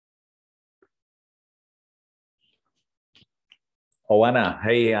Oh, Anna.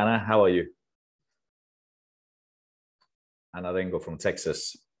 Hey, Anna. How are you? Anna Dengo from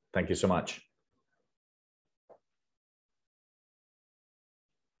Texas. Thank you so much.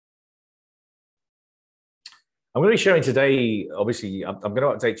 I'm going to be sharing today, obviously, I'm going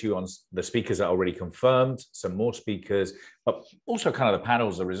to update you on the speakers that are already confirmed, some more speakers, but also kind of the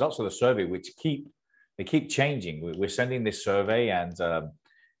panels, the results of the survey, which keep changing. We're sending this survey and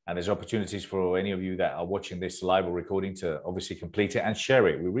there's opportunities for any of you that are watching this live or recording to obviously complete it and share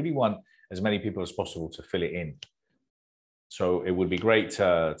it. We really want as many people as possible to fill it in. So it would be great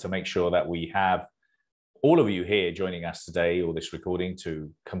to make sure that we have all of you here joining us today or this recording to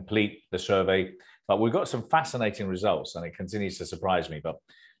complete the survey. But we've got some fascinating results and it continues to surprise me. But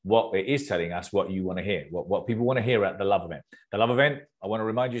what it is telling us what you want to hear, what people want to hear at the Love event. The Love event, I want to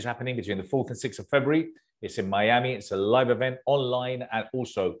remind you, is happening between the 4th and 6th of February. It's in Miami. It's a live event online, and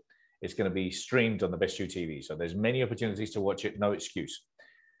also it's going to be streamed on the Best You TV. So there's many opportunities to watch it, no excuse.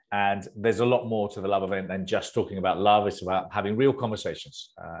 And there's a lot more to the Love event than just talking about love. It's about having real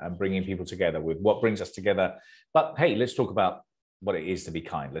conversations and bringing people together with what brings us together. But hey, let's talk about what it is to be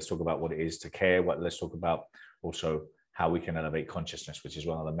kind. Let's talk about what it is to care. Let's talk about also how we can elevate consciousness, which is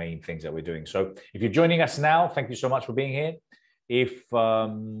one of the main things that we're doing. So if you're joining us now, thank you so much for being here. If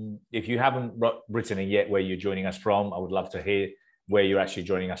you haven't written in yet where you're joining us from, I would love to hear where you're actually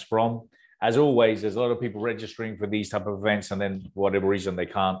joining us from. As always, there's a lot of people registering for these type of events, and then for whatever reason they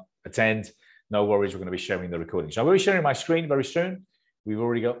can't attend. No worries, we're going to be sharing the recording. So I'm going to be sharing my screen very soon. We've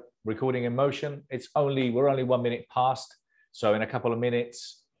already got recording in motion. We're only 1 minute past. So in a couple of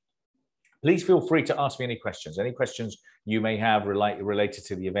minutes, please feel free to ask me any questions you may have related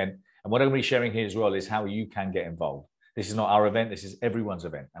to the event. And what I'm going to be sharing here as well is how you can get involved. This is not our event, this is everyone's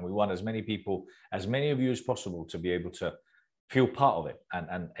event. And we want as many people, as many of you as possible, to be able to feel part of it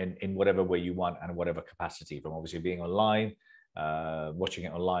and in whatever way you want and whatever capacity, from obviously being online, watching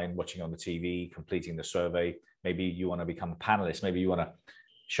it online, watching it on the TV, completing the survey. Maybe you want to become a panelist. Maybe you want to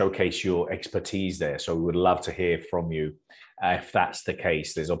showcase your expertise there. So we would love to hear from you. If that's the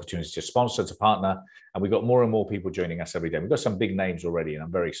case, there's opportunities to sponsor, to partner, and we've got more and more people joining us every day. We've got some big names already, and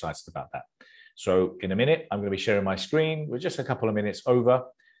I'm very excited about that. So in a minute, I'm going to be sharing my screen. We're just a couple of minutes over.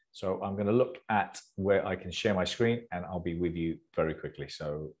 So I'm going to look at where I can share my screen, and I'll be with you very quickly.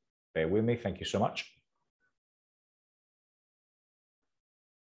 So bear with me. Thank you so much.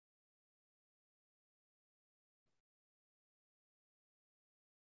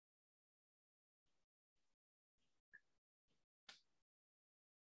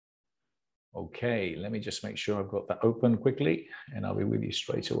 Okay, let me just make sure I've got that open quickly, and I'll be with you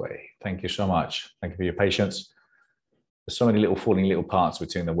straight away. Thank you so much. Thank you for your patience. There's so many little parts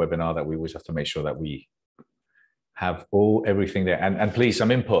between the webinar that we always have to make sure that we have everything there. And please, some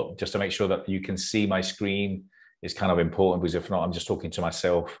input just to make sure that you can see my screen is kind of important, because if not, I'm just talking to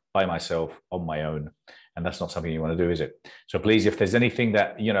myself, by myself, on my own. And that's not something you want to do, is it? So please, if there's anything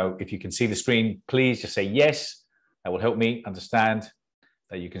that, if you can see the screen, please just say yes. That will help me understand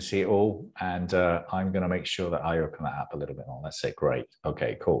that you can see it all. And I'm going to make sure that I open that up a little bit more. Let's say, great.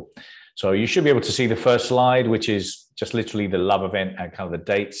 Okay, cool. So you should be able to see the first slide, which is just literally the Love event and kind of the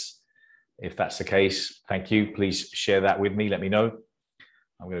dates. If that's the case, thank you. Please share that with me. Let me know.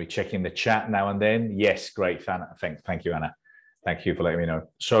 I'm going to be checking the chat now and then. Yes, great. Thank you, Anna. Thank you for letting me know.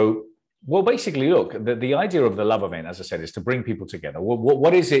 So, well, basically, look, the idea of the Love event, as I said, is to bring people together.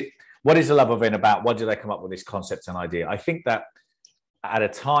 What is it? What is the Love event about? Why did I come up with this concept and idea? I think that at a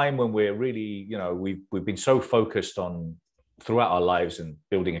time when we're really, we've been so focused on throughout our lives and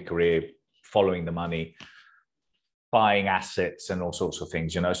building a career, following the money, buying assets and all sorts of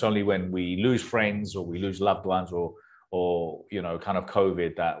things. It's only when we lose friends or we lose loved ones or kind of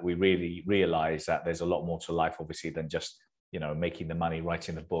COVID that we really realize that there's a lot more to life, obviously, than just, making the money,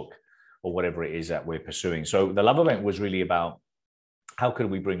 writing the book, or whatever it is that we're pursuing. So the Love event was really about how could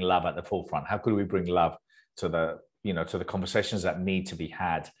we bring love at the forefront? How could we bring love to the conversations that need to be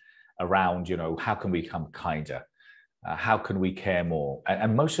had around, how can we become kinder? How can we care more?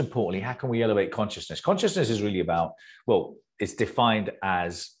 And most importantly, how can we elevate consciousness? Consciousness is really about, well, it's defined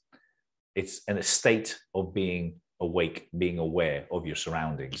as it's in a state of being awake, being aware of your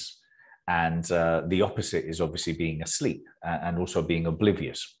surroundings. And the opposite is obviously being asleep and also being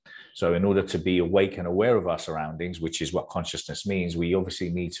oblivious. So in order to be awake and aware of our surroundings, which is what consciousness means, we obviously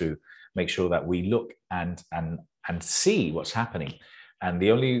need to make sure that we look and see what's happening. And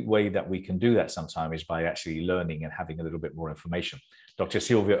the only way that we can do that sometimes is by actually learning and having a little bit more information. Dr.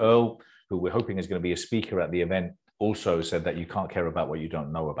 Sylvia Earle, who we're hoping is going to be a speaker at the event, also said that you can't care about what you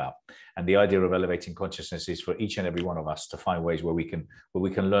don't know about. And the idea of elevating consciousness is for each and every one of us to find ways where we can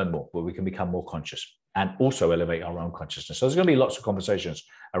learn more, where we can become more conscious. and also elevate our own consciousness. So there's going to be lots of conversations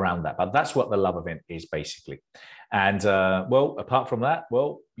around that, but that's what the love event is basically. And well, apart from that,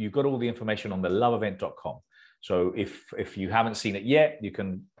 well, you've got all the information on the loveevent.com. So if you haven't seen it yet, you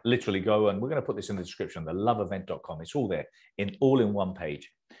can literally go, and we're going to put this in the description, the loveevent.com. It's all there all in one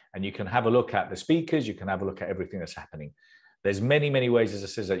page. And you can have a look at the speakers, you can have a look at everything that's happening. There's many, many ways, as I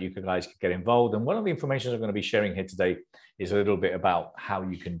said, that you guys can get involved. And one of the information I'm going to be sharing here today is a little bit about how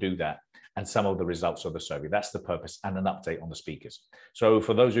you can do that and some of the results of the survey. That's the purpose, and an update on the speakers. So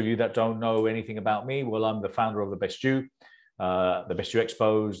for those of you that don't know anything about me, well, I'm the founder of the Best You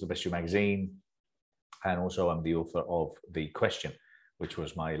Expos, the Best You magazine, and also I'm the author of The Question, which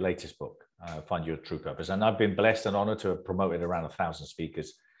was my latest book, Find Your True Purpose. And I've been blessed and honored to have promoted around 1,000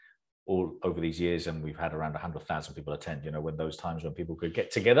 speakers all over these years, and we've had around 100,000 people attend, you know, when those times when people could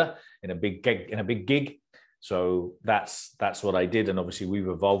get together in a big gig. So that's what I did. And obviously we've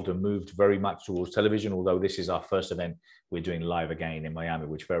evolved and moved very much towards television, although this is our first event we're doing live again in Miami,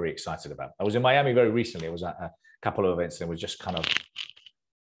 which we're very excited about. I was in Miami very recently. I was at a couple of events, and it was just kind of,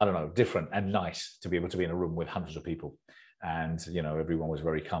 I don't know, different and nice to be able to be in a room with hundreds of people. And, you know, everyone was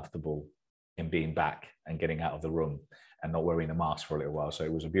very comfortable in being back and getting out of the room and not wearing a mask for a little while. So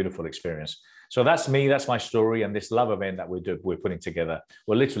it was a beautiful experience. So that's me, that's my story. And this love event that we're putting together,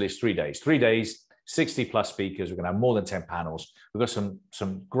 well, literally it's 3 days, 60 plus speakers. We're going to have more than 10 panels. We've got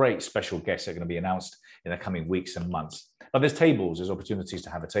some great special guests that are going to be announced in the coming weeks and months. But there's tables, there's opportunities to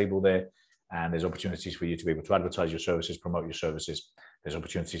have a table there. And there's opportunities for you to be able to advertise your services, promote your services. There's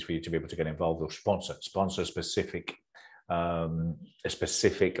opportunities for you to be able to get involved or sponsor a specific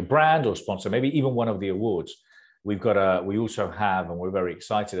brand, or sponsor maybe even one of the awards. We also have, and we're very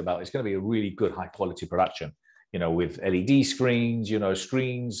excited about, it's going to be a really good high quality production, you know, with LED screens, you know,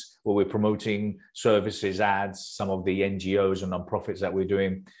 screens where we're promoting services, ads, some of the NGOs and nonprofits that we're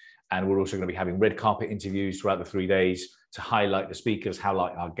doing. And we're also going to be having red carpet interviews throughout the 3 days to highlight the speakers,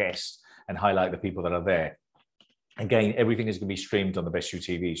 highlight our guests, and highlight the people that are there. Again, everything is going to be streamed on the Best You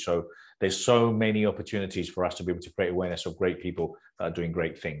TV. So there's so many opportunities for us to be able to create awareness of great people that are doing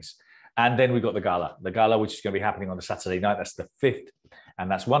great things. And then we've got the gala, which is going to be happening on the Saturday night. That's the 5th. And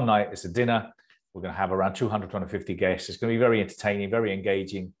that's one night. It's a dinner. We're going to have around 200, 250 guests. It's going to be very entertaining, very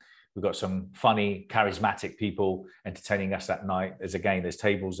engaging. We've got some funny, charismatic people entertaining us that night. There's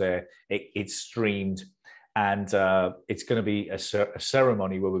tables there. It's streamed. And it's going to be a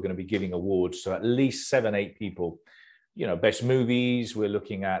ceremony where we're going to be giving awards to at least 7, 8 people. You know, best movies. We're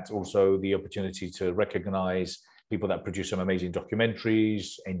looking at also the opportunity to recognize people that produce some amazing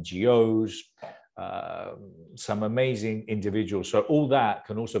documentaries, NGOs, some amazing individuals. So all that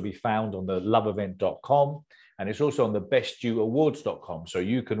can also be found on the loveevent.com, and it's also on the bestyouawards.com. So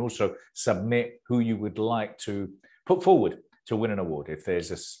you can also submit who you would like to put forward to win an award. If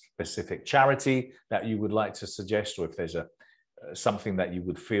there's a specific charity that you would like to suggest, or if there's something that you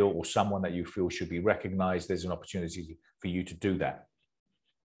would feel, or someone that you feel should be recognized, there's an opportunity for you to do that.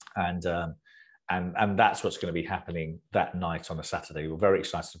 And that's what's going to be happening that night on a Saturday. We're very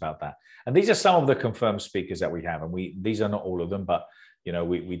excited about that. And these are some of the confirmed speakers that we have. And these are not all of them, but you know,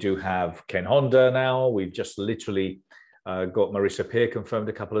 we do have Ken Honda now. We've just literally got Marisa Peer confirmed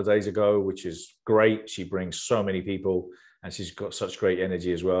a couple of days ago, which is great. She brings so many people, and she's got such great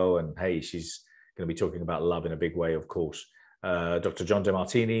energy as well. And hey, she's going to be talking about love in a big way, of course. Dr. John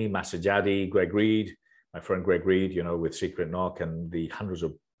DeMartini, Sajady, Greg Reed, my friend Greg Reed, you know, with Secret Knock and the hundreds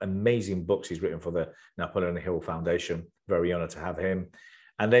of amazing books he's written for the Napoleon Hill Foundation. Very honored to have him.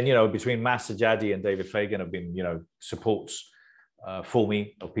 And then, you know, between Sajady and David Fagan have been, you know, supports for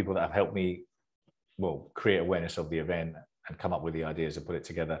me, of people that have helped me, well, create awareness of the event and come up with the ideas and put it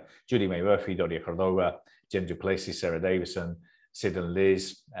together. Judy May Murphy, Doria Cordova, Jen Plessis, Sara Davison, Sid and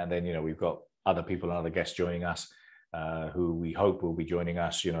Liz. And then, you know, we've got other people and other guests joining us who we hope will be joining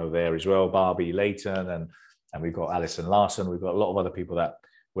us, you know, there as well. Barbie Layton, and we've got Alison Larson. We've got a lot of other people that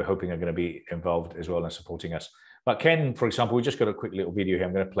we're hoping are going to be involved as well and supporting us. But Ken, for example, we just got a quick little video here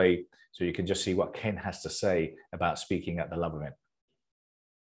I'm going to play so you can just see what Ken has to say about speaking at the Love event.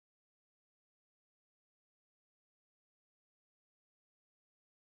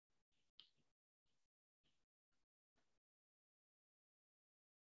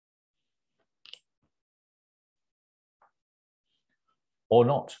 Or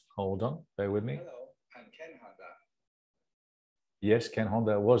not. Hold on, bear with me. Hello, I'm Ken Honda. Yes, Ken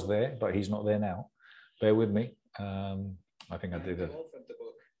Honda was there, but he's not there now. Bear with me. I think I did it. From the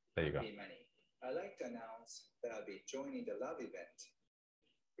book, There you go. Money. I'd like to announce that I'll be joining the Love event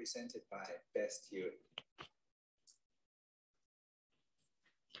presented by Best You.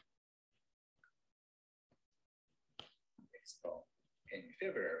 Expo in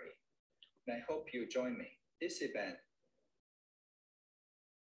February. And I hope you join me. This event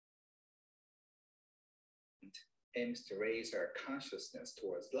aims to raise our consciousness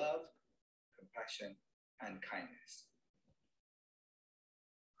towards love, compassion, and kindness.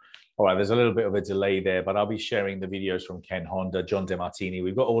 All right, there's a little bit of a delay there, but I'll be sharing the videos from Ken Honda, John DeMartini.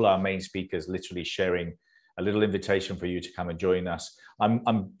 We've got all our main speakers literally sharing a little invitation for you to come and join us.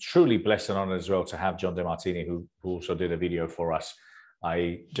 I'm truly blessed and honored as well to have John DeMartini, who also did a video for us.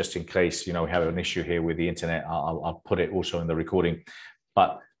 Just in case, we have an issue here with the internet, I'll put it also in the recording.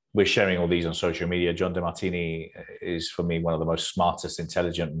 But we're sharing all these on social media. John DeMartini is, for me, one of the most smartest,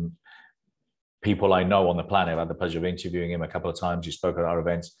 intelligent people I know on the planet. I've had the pleasure of interviewing him a couple of times. He spoke at our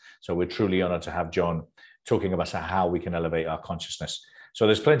events. So we're truly honored to have John talking about how we can elevate our consciousness. So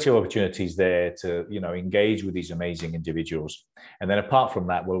there's plenty of opportunities there to, engage with these amazing individuals. And then apart from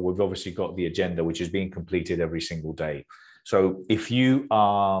that, well, we've obviously got the agenda, which is being completed every single day. So if you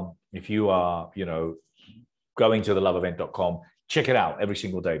are, going to theloveevent.com, check it out every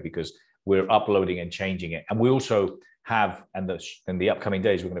single day, because we're uploading and changing it. And we also have, and in the upcoming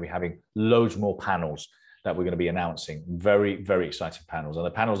days, we're going to be having loads more panels that we're going to be announcing. Very, very exciting panels. And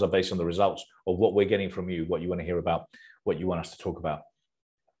the panels are based on the results of what we're getting from you, what you want to hear about, what you want us to talk about.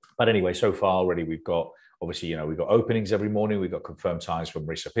 But anyway, so far already, we've got, obviously, we've got openings every morning. We've got confirmed times for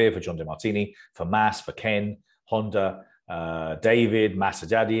Marisa Peer, for John DeMartini, for Mass, for Ken, Honda, David,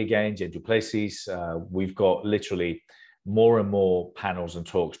 Sajady again, Plessis. We've got literally more and more panels and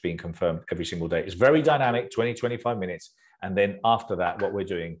talks being confirmed every single day. It's very dynamic, 20, 25 minutes. And then after that, what we're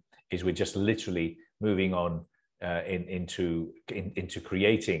doing is we're just literally moving on into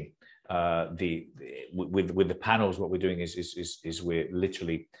creating with the panels. What we're doing is we're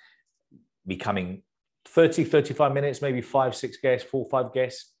literally becoming 30, 35 minutes, maybe 5, 6 guests, 4, 5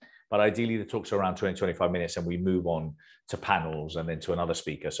 guests. But ideally, the talks are around 20, 25 minutes, and we move on to panels and then to another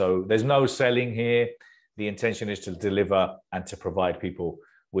speaker. So there's no selling here. The intention is to deliver and to provide people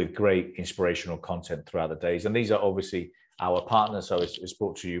with great inspirational content throughout the days. And these are obviously our partners. So it's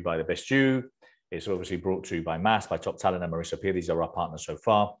brought to you by The Best You. It's obviously brought to you by Mass, by Top Talent, and Marisa Peer. These are our partners so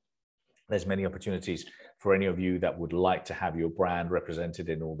far. There's many opportunities for any of you that would like to have your brand represented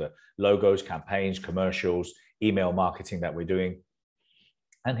in all the logos, campaigns, commercials, email marketing that we're doing.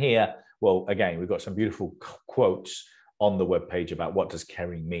 And here, well, again, we've got some beautiful quotes on the webpage about what does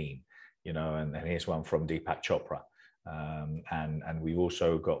caring mean, and here's one from Deepak Chopra. And we've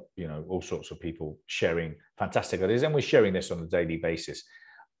also got, all sorts of people sharing fantastic ideas, and we're sharing this on a daily basis.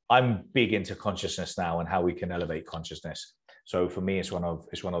 I'm big into consciousness now and how we can elevate consciousness. So for me, it's one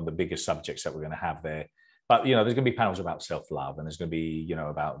of the biggest subjects that we're going to have there. But, there's going to be panels about self-love, and there's going to be,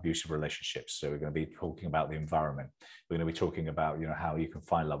 about abusive relationships. So we're going to be talking about the environment. We're going to be talking about, how you can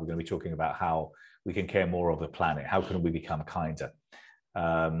find love. We're going to be talking about how we can care more of the planet. How can we become kinder?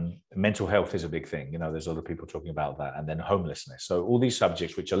 Mental health is a big thing. There's other people talking about that, and then homelessness. So all these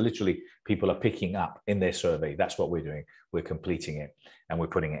subjects, which are literally people are picking up in their survey, that's what we're doing. We're completing it and we're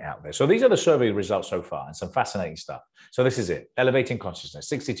putting it out there. So these are the survey results so far, and some fascinating stuff. So this is it: elevating consciousness.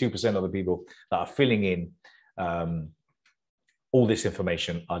 62% of the people that are filling in all this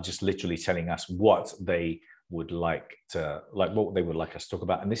information are just literally telling us what they would like what they would like us to talk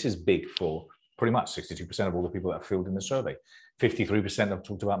about. And this is big for pretty much 62% of all the people that have filled in the survey. 53% have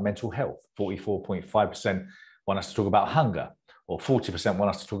talked about mental health. 44.5% want us to talk about hunger, or 40% want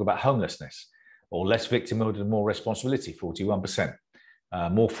us to talk about homelessness, or less victimhood and more responsibility, 41%.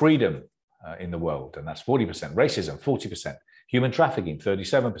 More freedom in the world, and that's 40%. Racism, 40%. Human trafficking,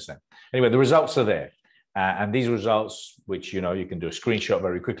 37%. Anyway, the results are there. And these results, which, you can do a screenshot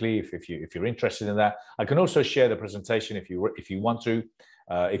very quickly if you're interested in that. I can also share the presentation if you want to.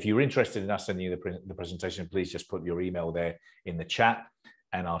 If you're interested in us sending you the presentation, please just put your email there in the chat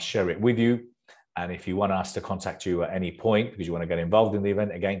and I'll share it with you. And if you want us to contact you at any point because you want to get involved in the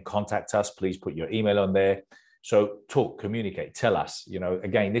event, again, contact us. Please put your email on there. So talk, communicate, tell us.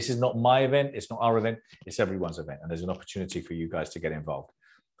 Again, this is not my event. It's not our event. It's everyone's event. And there's an opportunity for you guys to get involved.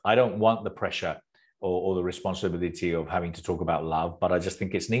 I don't want the pressure or the responsibility of having to talk about love, but I just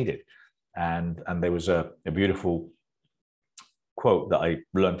think it's needed. And there was a beautiful quote that I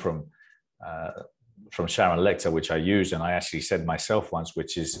learned from Sharon Lecter, which I used, and I actually said myself once,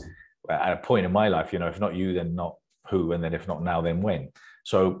 which is at a point in my life, if not you, then not who, and then if not now, then when.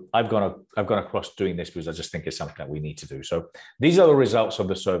 So I've gone across doing this because I just think it's something that we need to do. So these are the results of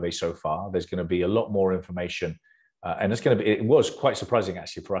the survey so far. There's going to be a lot more information, and it was quite surprising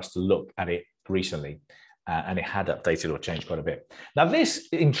actually for us to look at it recently. and it had updated or changed quite a bit. Now, this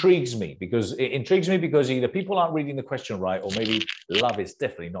intrigues me because either people aren't reading the question right, or maybe love is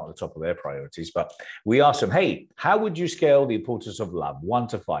definitely not at the top of their priorities. But we asked them, hey, how would you scale the importance of love, 1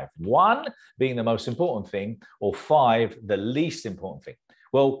 to 5? 1 being the most important thing, or 5 the least important thing.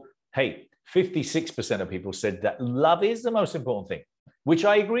 Well, hey, 56% of people said that love is the most important thing, which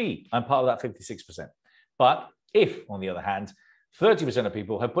I agree. I'm part of that 56%. But if, on the other hand, 30% of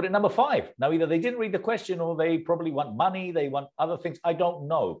people have put it number 5. Now, either they didn't read the question, or they probably want money, they want other things. I don't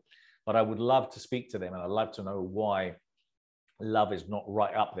know, but I would love to speak to them, and I'd love to know why love is not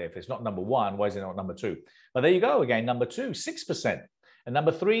right up there. If it's not number 1, why is it not number 2? But there you go again. Number 2, 6%, and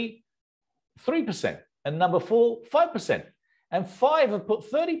number 3, 3%, and number 4, 5%, and 5 have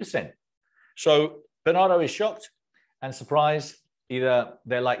put 30%. So Bernardo is shocked and surprised. Either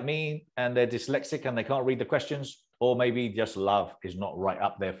they're like me and they're dyslexic and they can't read the questions, or maybe just love is not right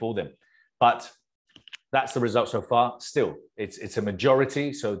up there for them. But that's the result so far. Still, it's a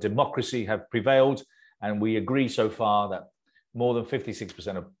majority. So democracy have prevailed. And we agree so far that more than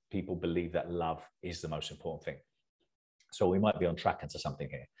 56% of people believe that love is the most important thing. So we might be on track into something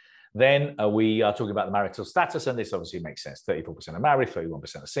here. Then we are talking about the marital status. And this obviously makes sense. 34% are married,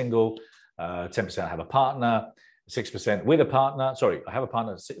 31% are single, 10% have a partner, 6% with a partner. Sorry, I have a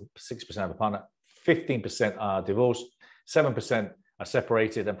partner, 6% have a partner. 15% are divorced, 7% are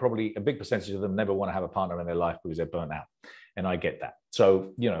separated, and probably a big percentage of them never want to have a partner in their life because they're burnt out. And I get that.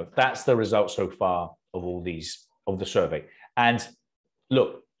 So, you know, that's the result so far of all these, of the survey. And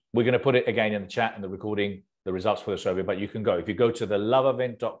look, we're going to put it again in the chat and the recording, the results for the survey, but you can go. If you go to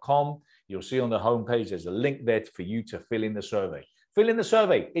theloveevent.com, you'll see on the homepage, there's a link there for you to fill in the survey. Fill in the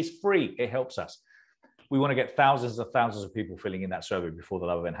survey. It's free. It helps us. We want to get thousands and thousands of people filling in that survey before the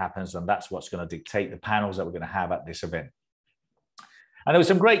love event happens. And that's what's going to dictate the panels that we're going to have at this event. And there were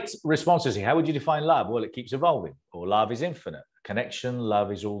some great responses here. How would you define love? Well, it keeps evolving. Or love is infinite. Connection,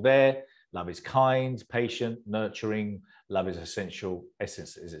 love is all there. Love is kind, patient, nurturing. Love is essential.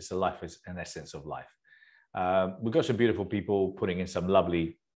 Essence is it's a life, is an essence of life. We've got some beautiful people putting in some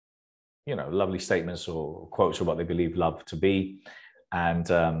lovely, you know, lovely statements or quotes of what they believe love to be.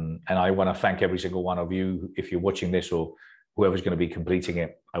 And I want to thank every single one of you. If you're watching this or whoever's going to be completing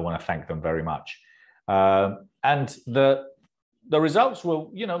it, I want to thank them very much. And the results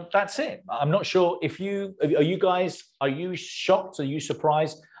will, you know, that's it. I'm not sure if are you shocked? Are you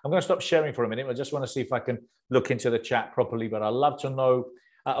surprised? I'm going to stop sharing for a minute. I just want to see if I can look into the chat properly, but I'd love to know,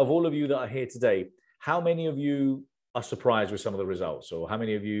 of all of you that are here today, how many of you are surprised with some of the results, or how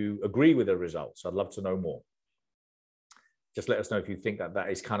many of you agree with the results? I'd love to know more. Just let us know if you think that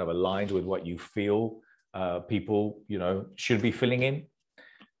that is kind of aligned with what you feel people, you know, should be filling in.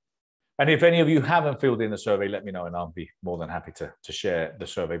 And if any of you haven't filled in the survey, let me know and I'll be more than happy to share the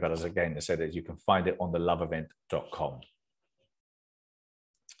survey. But as again, I said, you can find it on theloveevent.com.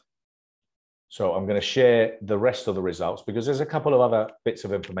 So I'm going to share the rest of the results because there's a couple of other bits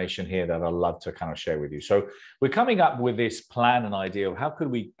of information here that I'd love to kind of share with you. So we're coming up with this plan and idea of how could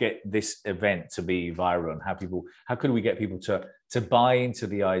we get this event to be viral, and how could we get people to buy into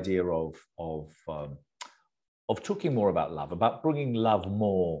the idea of talking more about love, about bringing love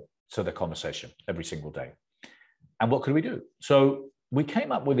more to the conversation every single day. And what could we do? So we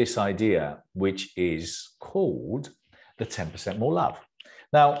came up with this idea, which is called the 10% more love.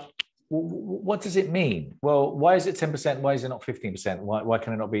 Now, what does it mean? Well, why is it 10%? Why is it not 15%? Why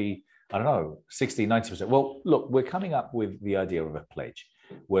can it not be, I don't know, 60, 90%? Well, look, we're coming up with the idea of a pledge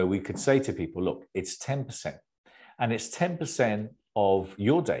where we could say to people, look, it's 10%. And it's 10% of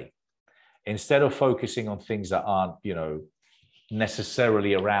your day. Instead of focusing on things that aren't, you know,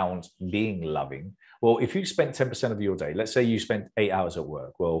 necessarily around being loving. Well, if you spent 10% of your day, let's say you spent 8 hours at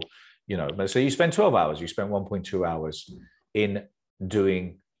work. Well, you know, let's say you spend 12 hours, you spend 1.2 hours in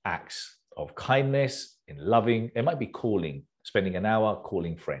doing acts of kindness, in loving. It might be calling, spending an hour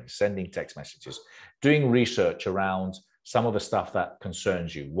calling friends, sending text messages, doing research around some of the stuff that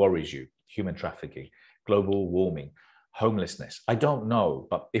concerns you, worries you, human trafficking, global warming, homelessness. I don't know,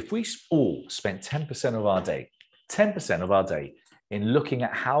 but if we all spent 10% of our day, 10% of our day in looking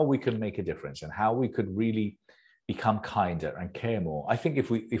at how we can make a difference and how we could really become kinder and care more. I think if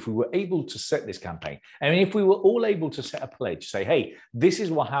we were able to set this campaign, I mean, if we were all able to set a pledge, say, hey, this is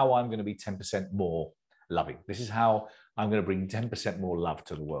how I'm going to be 10% more loving. This is how I'm going to bring 10% more love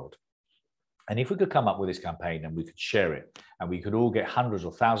to the world. And if we could come up with this campaign and we could share it and we could all get hundreds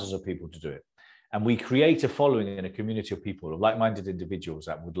or thousands of people to do it, and we create a following in a community of people, of like-minded individuals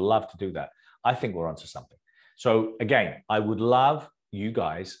that would love to do that, I think we're onto something. So again, I would love you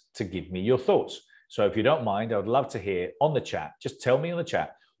guys to give me your thoughts. So if you don't mind, I would love to hear on the chat, just tell me on the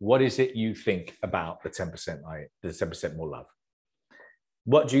chat, what is it you think about the 10%, the 10% more love?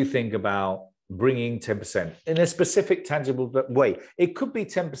 What do you think about bringing 10% in a specific, tangible way? It could be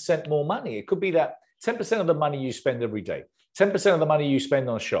 10% more money. It could be that 10% of the money you spend every day, 10% of the money you spend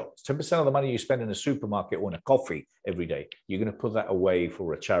on shops, 10% of the money you spend in a supermarket or in a coffee every day, you're going to put that away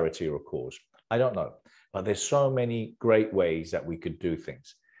for a charity or a cause. I don't know, but there's so many great ways that we could do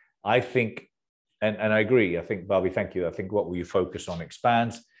things. I think, and I agree, I think, Barbie, thank you. I think what we focus on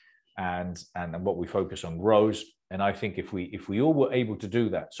expands and what we focus on grows. And I think if we all were able to do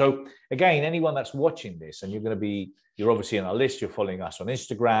that. So again, anyone that's watching this and you're obviously on our list, you're following us on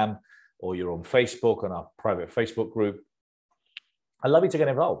Instagram or you're on Facebook, on our private Facebook group, I'd love you to get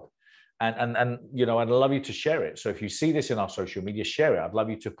involved. And you know, I'd love you to share it. So if you see this in our social media, share it. I'd love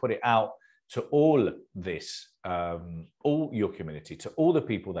you to put it out to all your community, to all the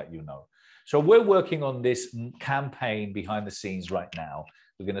people that you know. So we're working on this campaign behind the scenes right now.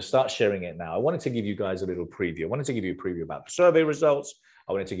 We're going to start sharing it now. I wanted to give you guys a little preview. I wanted to give you a preview about the survey results.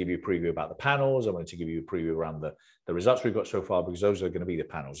 I wanted to give you a preview about the panels. I wanted to give you a preview around the results we've got so far, because those are going to be the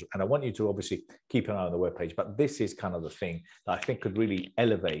panels. And I want you to obviously keep an eye on the webpage. But this is kind of the thing that I think could really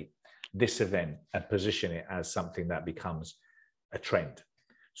elevate this event and position it as something that becomes a trend.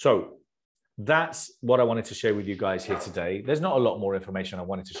 So that's what I wanted to share with you guys here today. There's not a lot more information I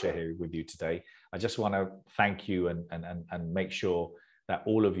wanted to share here with you today. I just want to thank you and make sure that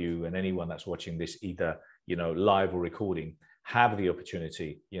all of you and anyone that's watching this, either, you know, live or recording, have the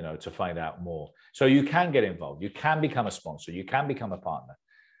opportunity, you know, to find out more. So you can get involved. You can become a sponsor. You can become a partner.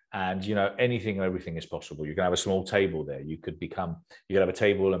 And, you know, anything and everything is possible. You can have a small table there. You could have a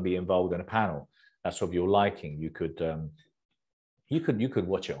table and be involved in a panel that's of your liking. You could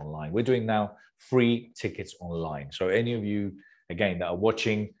watch it online. We're doing now free tickets online. So any of you, again, that are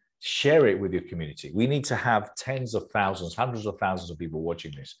watching, share it with your community. We need to have tens of thousands, hundreds of thousands of people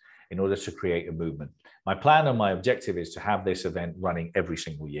watching this in order to create a movement. My plan and my objective is to have this event running every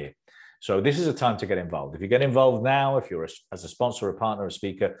single year. So this is a time to get involved. If you get involved now, if you're as a sponsor, a partner, a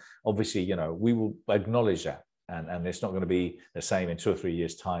speaker, obviously, you know, we will acknowledge that. And it's not going to be the same in 2 or 3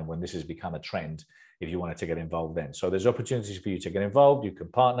 years' time when this has become a trend, if you wanted to get involved then. So there's opportunities for you to get involved. You can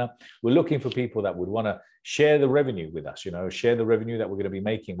partner. We're looking for people that would want to share the revenue with us, you know, share the revenue that we're going to be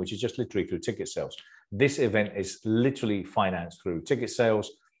making, which is just literally through ticket sales. This event is literally financed through ticket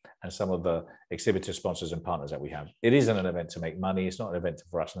sales and some of the exhibitor sponsors and partners that we have. It isn't an event to make money. It's not an event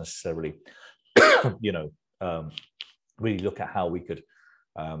for us necessarily, you know, really look at how we could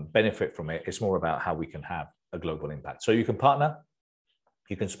benefit from it. It's more about how we can have a global impact. So you can partner,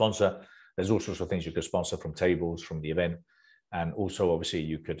 you can sponsor. There's all sorts of things you could sponsor, from tables, from the event. And also, obviously,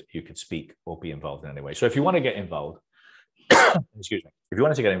 you could speak or be involved in any way. So if you want to get involved, excuse me, if you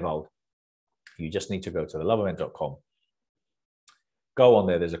wanted to get involved, you just need to go to theloveevent.com. Go on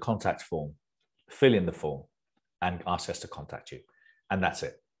there, there's a contact form, fill in the form and ask us to contact you. And that's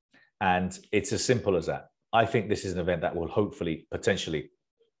it. And it's as simple as that. I think this is an event that will hopefully, potentially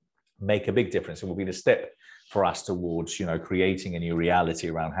make a big difference. It will be the step for us towards, you know, creating a new reality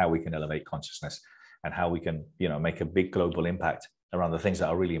around how we can elevate consciousness and how we can, you know, make a big global impact around the things that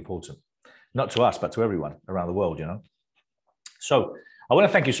are really important, not to us, but to everyone around the world, you know. So I want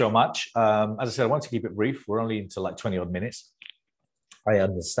to thank you so much. As I said, I want to keep it brief. We're only into like 20 odd minutes. I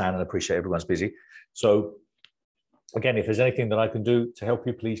understand and appreciate everyone's busy. So again, if there's anything that I can do to help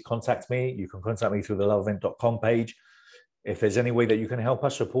you, please contact me. You can contact me through the loveevent.com page. If there's any way that you can help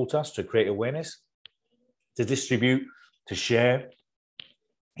us, support us to create awareness, to distribute, to share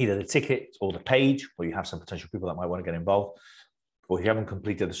either the ticket or the page, or you have some potential people that might want to get involved, or if you haven't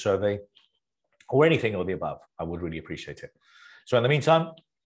completed the survey or anything of the above, I would really appreciate it. So in the meantime,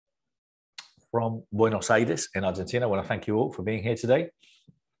 from Buenos Aires in Argentina, I want to thank you all for being here today.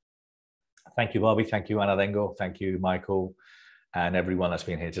 Thank you, Barbie. Thank you, Ana Dengo. Thank you, Michael, and everyone that's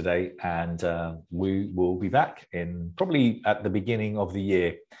been here today. And we will be back in probably at the beginning of the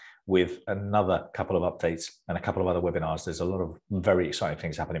year with another couple of updates and a couple of other webinars. There's a lot of very exciting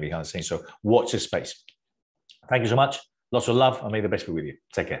things happening behind the scenes. So watch this space. Thank you so much. Lots of love, and may the best be with you.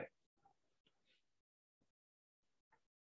 Take care.